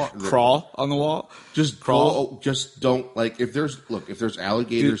not far. Crawl on the wall. Just crawl. Just don't like if there's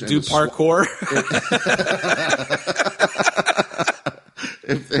alligators. Do parkour.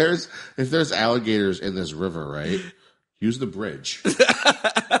 If there's alligators in this river, right? Use the bridge.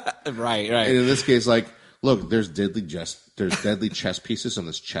 Right. And in this case, like, look, there's deadly chess pieces on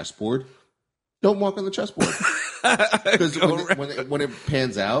this chessboard. Don't walk on the chessboard because when it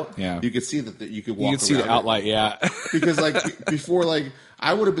pans out, you can see that you can walk. You can see the outline, Because like before, like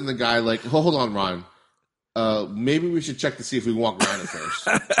I would have been the guy like, hold on, Ron, maybe we should check to see if we can walk around it first.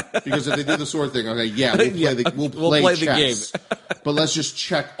 Because if they do the sword thing, okay, yeah, we'll play chess. But let's just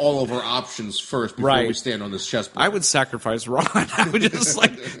check all of our options first before we stand on this chessboard. I would sacrifice Ron. I would just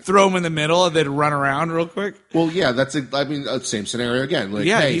throw him in the middle and then run around real quick. Well, yeah, same scenario again. Like,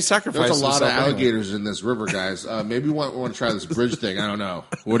 yeah, he sacrificed. There's a lot of alligators in this river, guys. Maybe we want to try this bridge thing. I don't know.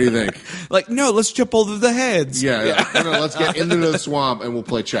 What do you think? No, let's jump over the heads. Yeah. No, let's get into the swamp and we'll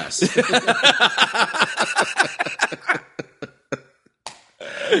play chess.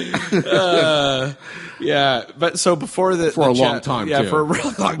 Yeah, but so before for a long time, yeah, too. for a really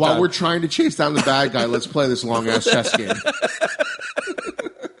long time. While we're trying to chase down the bad guy, let's play this long ass chess game.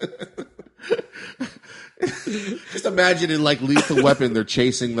 Just imagine in Lethal Weapon, they're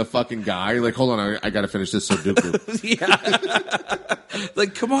chasing the fucking guy. Hold on, I gotta finish this Sudoku. Yeah.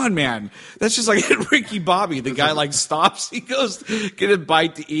 Come on, man. That's just like Ricky Bobby. The guy stops. He goes get a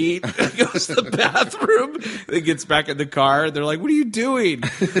bite to eat. He goes to the bathroom. Then gets back in the car. They're like, "What are you doing?"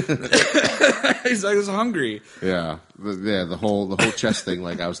 He's like, "I was hungry." Yeah, the whole chess thing.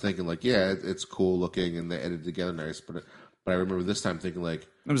 I was thinking, it's cool looking and they edited together nice, but I remember this time thinking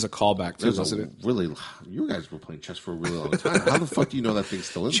it was a callback too, wasn't it? Really, you guys were playing chess for a really long time. How the fuck do you know that thing's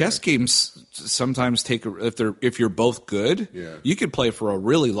still in chess there? Games sometimes take if you're both good, you could play for a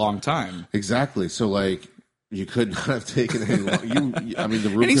really long time. Exactly. So you could not have taken any long. The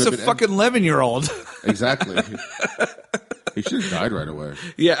room. And he's a fucking 11-year-old. Exactly. He should have died right away.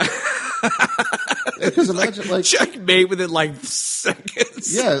 Yeah. Because imagine checkmate within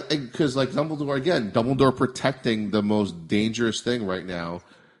seconds. Yeah, because Dumbledore protecting the most dangerous thing right now,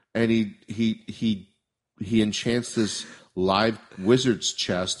 and he enchants this live wizard's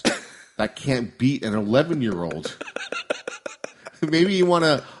chest that can't beat an 11-year-old. Maybe you want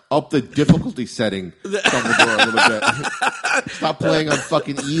to up the difficulty setting, Dumbledore, a little bit. Stop playing on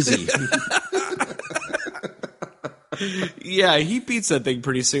fucking easy. Yeah, he beats that thing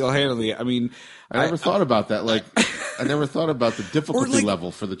pretty single-handedly. I mean, I never thought about that. I never thought about the difficulty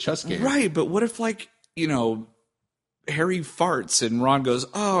level for the chess game. Right, but what if Harry farts and Ron goes,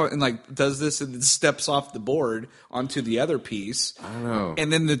 "Oh," and does this and then steps off the board onto the other piece. I don't know.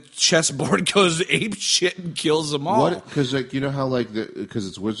 And then the chessboard goes ape shit and kills them all. Because you know how because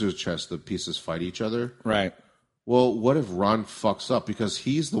it's wizard's chess, the pieces fight each other. Right. Well, what if Ron fucks up because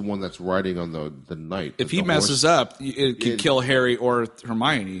he's the one that's riding on the knight? If he messes up, it could kill Harry or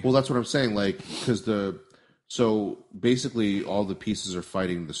Hermione. Well, that's what I'm saying. So basically all the pieces are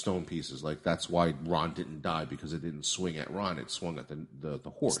fighting the stone pieces. That's why Ron didn't die, because it didn't swing at Ron; it swung at the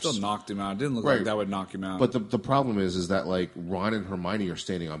horse. Still knocked him out. It didn't look like that would knock him out. But the problem is that Ron and Hermione are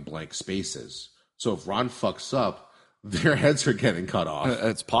standing on blank spaces. So if Ron fucks up, their heads are getting cut off.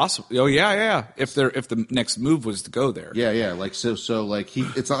 It's possible. Oh yeah. If the next move was to go there. Yeah. It's not like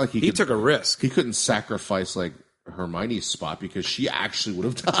he took a risk. He couldn't sacrifice Hermione's spot because she actually would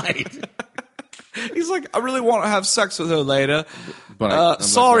have died. He's like, I really want to have sex with her later. But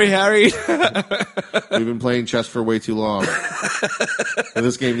sorry, Harry. We've been playing chess for way too long. And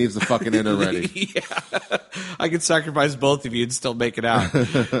this game needs to fucking end already. Yeah. I could sacrifice both of you and still make it out.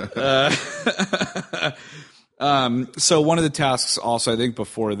 So one of the tasks also, I think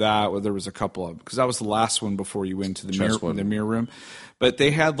before that, there was a couple of, because that was the last one before you went to the mirror room. But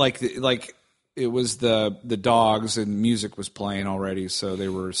they had it was the dogs and music was playing already, so they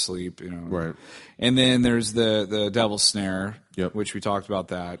were asleep, Right. And then there's the devil's snare, which we talked about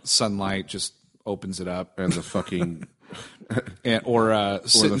that. Sunlight just opens it up. And the fucking or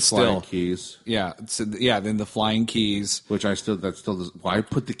sitting the still. flying keys. Yeah, then the flying keys. Which why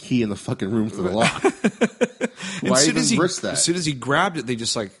put the key in the fucking room for the lock? Why even risk that? As soon as he grabbed it, they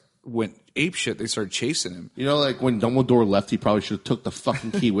just went apeshit. They started chasing him. When Dumbledore left, he probably should have took the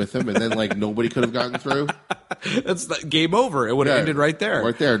fucking key with him, and then nobody could have gotten through. That's game over. It would have ended right there.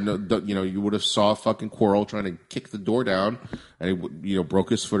 Right there. No, you would have saw fucking Quirrell trying to kick the door down, and he broke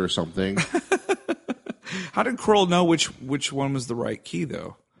his foot or something. How did Quirrell know which one was the right key,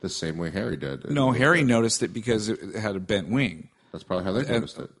 though? The same way Harry did. No, Harry noticed it because it had a bent wing. That's probably how they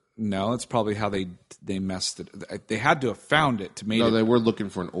noticed it. No, that's probably how they messed it. They had to have found it to make it. No, they were looking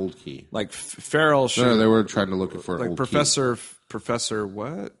for an old key. Farrell should. No, they were trying to look for an old Professor, key. Professor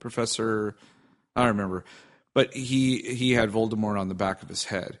what? Professor, I don't remember. But he had Voldemort on the back of his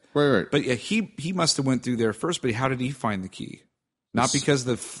head. Right. But yeah, he must have went through there first. But how did he find the key? Not because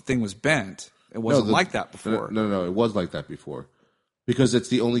the thing was bent. It wasn't like that before. No, it was like that before. Because it's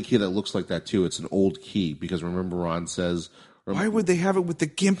the only key that looks like that, too. It's an old key. Because remember, Ron says... Why would they have it with the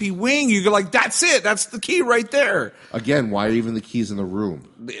gimpy wing? You go that's it. That's the key right there. Again, why even the keys in the room?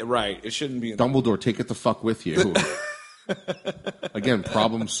 Right. It shouldn't be. Dumbledore, take it the fuck with you. Again,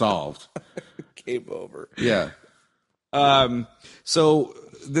 problem solved. Game over. Yeah. So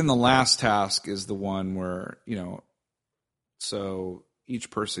then the last task is the one where, so each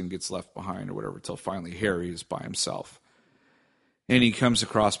person gets left behind or whatever till finally Harry is by himself. And he comes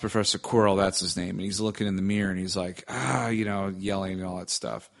across Professor Quirrell, that's his name, and he's looking in the mirror and he's like, yelling and all that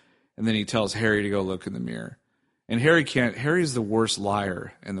stuff. And then he tells Harry to go look in the mirror. And Harry's the worst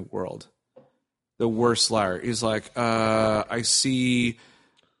liar in the world. The worst liar. He's like, I see...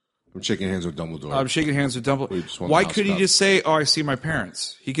 I'm shaking hands with Dumbledore. Why could he just say, I see my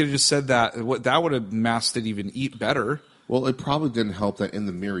parents? He could have just said that. That would have masked it even better. Well, it probably didn't help that in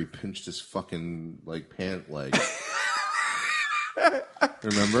the mirror he pinched his fucking pant leg.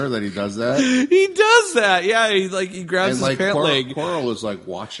 Remember that he does that? He does that. Yeah, he grabs his pant leg. Quirrell is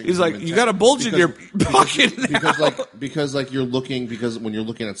watching. He's like, you got a bulge in your pocket now. Because when you're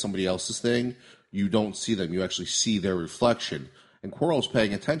looking at somebody else's thing, you don't see them. You actually see their reflection. And Quirrell's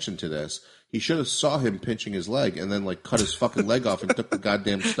paying attention to this. He should have saw him pinching his leg and then cut his fucking leg off and took the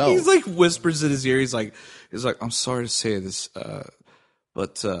goddamn stone. He's whispers in his ear. He's like, I'm sorry to say this,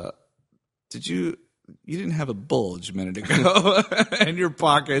 but you didn't have a bulge a minute ago in your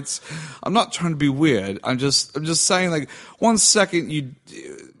pockets. I'm not trying to be weird. I'm just saying 1 second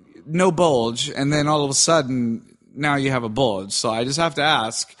no bulge, and then all of a sudden now you have a bulge. So I just have to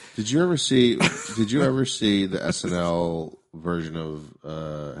ask. Did you ever see the SNL version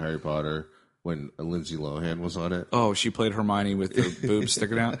of Harry Potter when Lindsay Lohan was on it? Oh, she played Hermione with her boobs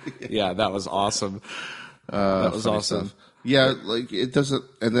sticking out? Yeah, that was awesome. That was awesome. Stuff. Yeah, it doesn't.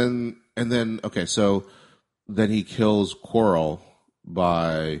 And then okay, so then he kills Quirrell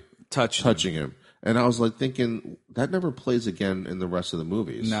by touching him. And I was thinking, that never plays again in the rest of the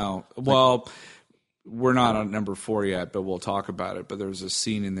movies. No. Well, we're not on number 4 yet, but we'll talk about it. But there's a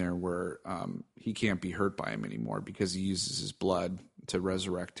scene in there where he can't be hurt by him anymore because he uses his blood to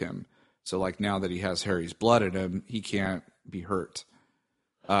resurrect him. So now that he has Harry's blood in him, he can't be hurt.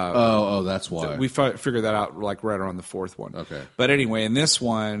 That's why. We figured that out right around the 4th one. Okay. But anyway, in this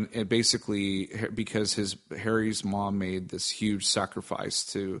one, it basically, because Harry's mom made this huge sacrifice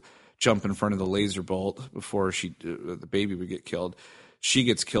to jump in front of the laser bolt before the baby would get killed, she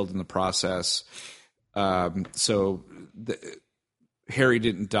gets killed in the process. So Harry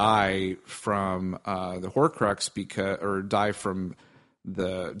didn't die from the Horcrux or die from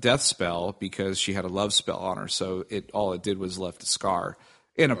the death spell because she had a love spell on her. So all it did was left a scar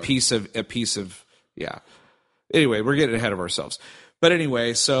and a piece of yeah. Anyway, we're getting ahead of ourselves. But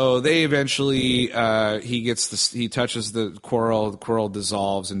anyway, so they eventually he touches the Quirrell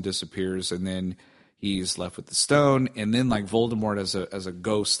dissolves and disappears, and then he's left with the stone, and then Voldemort as a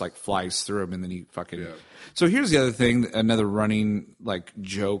ghost flies through him, and then he fucking. Yeah. So here's the other thing, another running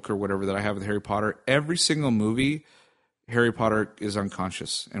joke or whatever that I have with Harry Potter. Every single movie, Harry Potter is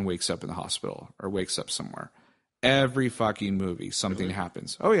unconscious and wakes up in the hospital or wakes up somewhere. Every fucking movie, something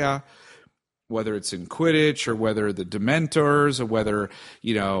happens. Oh yeah, whether it's in Quidditch or whether the Dementors or whether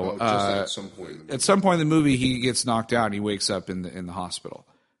at some point. At some point in the movie, he gets knocked out and he wakes up in the hospital.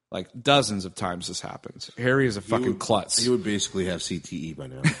 Dozens of times this happens. Harry is a fucking klutz. He would basically have CTE by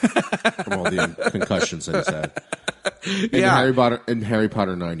now from all the concussions that he's had. In Harry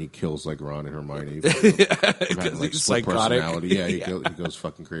Potter 9, he kills Ron and Hermione. Having, he's split psychotic. Personality. Yeah, he goes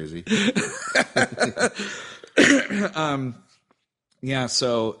fucking crazy. Yeah,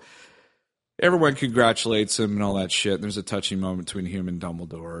 so everyone congratulates him and all that shit. And there's a touching moment between him and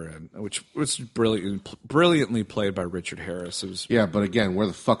Dumbledore, which was brilliantly played by Richard Harris. But again, where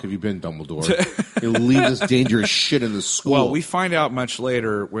the fuck have you been, Dumbledore? You leave this dangerous shit in the school. Well, we find out much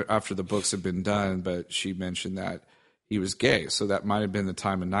later after the books have been done, but she mentioned that he was gay, so that might have been the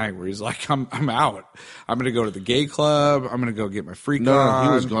time of night where he's like, I'm out. I'm going to go to the gay club. I'm going to go get my freak on. No, he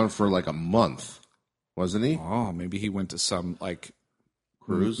was gone for a month, wasn't he? Oh, maybe he went to some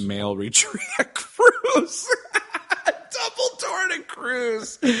cruise, male retreat, cruise. Dumbledore and a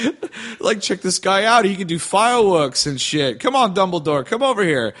cruise. Check this guy out. He can do fireworks and shit. Come on, Dumbledore, come over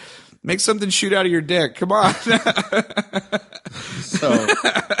here. Make something shoot out of your dick. Come on.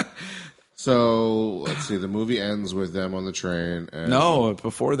 So let's see. The movie ends with them on the train. No,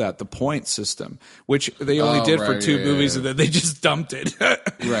 before that, the point system, which they only did for 2 movies, and then they just dumped it.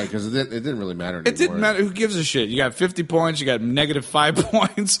 Right, because it didn't really matter anymore. It didn't matter. Who gives a shit? You got 50 points. You got -5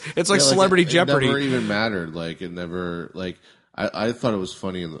 points. It's Celebrity Jeopardy. It never even mattered. It never. I thought it was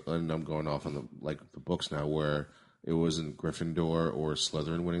funny, and I'm going off on the books now, where it wasn't Gryffindor or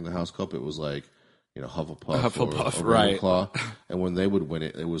Slytherin winning the House Cup. It was Hufflepuff or Ravenclaw, and when they would win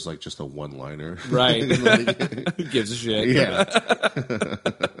it, it was just a one-liner. Right. Who gives a shit? Yeah.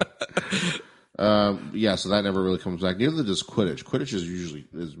 Yeah, so that never really comes back. Neither does Quidditch. Quidditch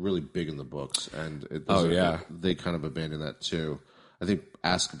is really big in the books, and they kind of abandon that too. I think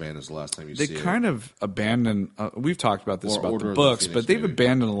Azkaban is the last time they see it. They kind of abandon. We've talked about this about Order the of books, Phoenix, but they've maybe.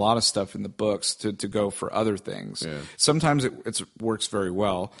 abandoned a lot of stuff in the books to go for other things. Yeah. Sometimes it works very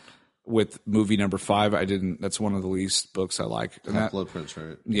well. With movie number 5, that's one of the least books I like. Half-Blood Prince,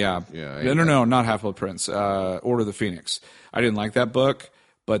 right? Yeah. Yeah. No, not Half-Blood Prince. Order of the Phoenix. I didn't like that book,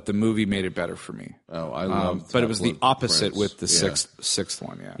 but the movie made it better for me. Oh, I love. But it was the opposite Prince. with the sixth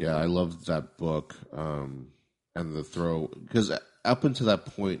one. Yeah. Yeah, I loved that book, and the throw, because up until that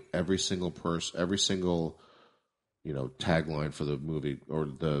point, every single tagline for the movie or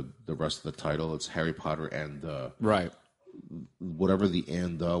the rest of the title, it's Harry Potter and the right. Whatever the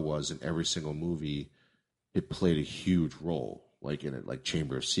was in every single movie, it played a huge role. Like in it, like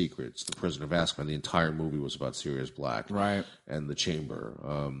Chamber of Secrets, The Prisoner of Azkaban. The entire movie was about Sirius Black, right? And the Chamber,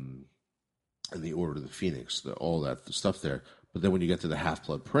 and the Order of the Phoenix, all that stuff there. But then when you get to the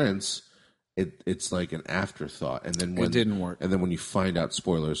Half-Blood Prince, it's like an afterthought. And then it didn't work. And then when you find out,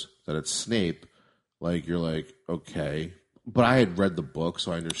 spoilers, that it's Snape, like you're like, okay. But I had read the book,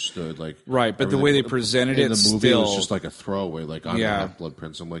 so I understood. Like right, but the way they presented it, the movie was just like a throwaway. Like I'm the Half-Blood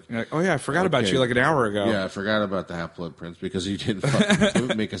Prince. I'm like, oh yeah, I forgot about you like an hour ago. Yeah, I forgot about the Half-Blood Prince because you didn't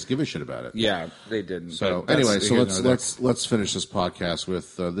fucking make us give a shit about it. Yeah, they didn't. So anyway, so let's finish this podcast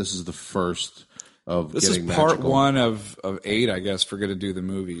with this is the first of this getting is part magical. 1 of 8, I guess. We're going to do the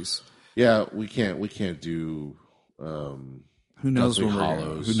movies. Yeah, we can't do. Who knows when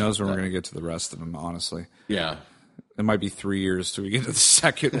we're going to get to the rest of them? Honestly, yeah. It might be 3 years till we get to the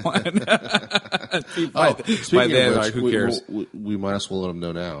second one. by then, like, who cares? We might as well let them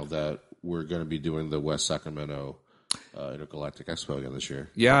know now that we're going to be doing the West Sacramento Intergalactic Expo again this year.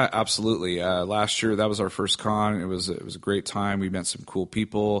 Yeah, absolutely. Last year, that was our first con. It was a great time. We met some cool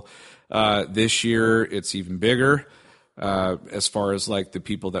people. This year, it's even bigger as far as like the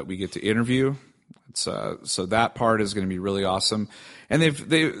people that we get to interview. So that part is going to be really awesome, and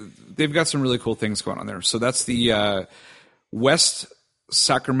they've got some really cool things going on there. So that's the West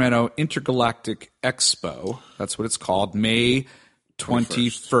Sacramento Intergalactic Expo. That's what it's called. May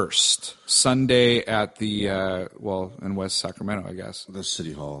 21st, Sunday at the in West Sacramento, I guess. The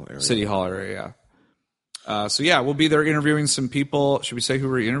City Hall area. City Hall area. So yeah, we'll be there interviewing some people. Should we say who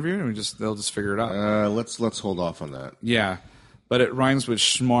we're interviewing? They'll just figure it out. Let's hold off on that. Yeah. But it rhymes with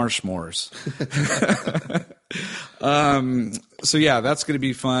schmars. So yeah, that's going to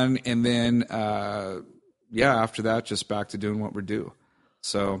be fun. And then, after that, just back to doing what we do.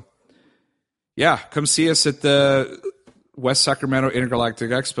 So yeah, come see us at the West Sacramento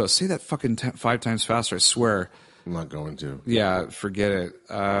Intergalactic Expo. Say that fucking 5 times faster, I swear. I'm not going to. Yeah, forget it.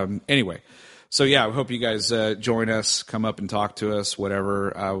 Anyway. So yeah, we hope you guys join us, come up and talk to us,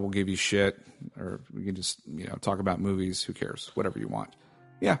 whatever. We'll give you shit, or we can just talk about movies. Who cares? Whatever you want.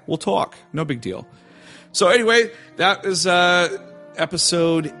 Yeah, we'll talk. No big deal. So anyway, that is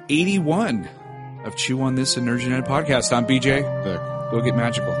episode 81 of Chew on This and Nerd United podcast. I'm BJ. Vic. Go get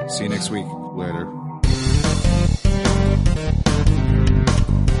magical. See you next week. Later.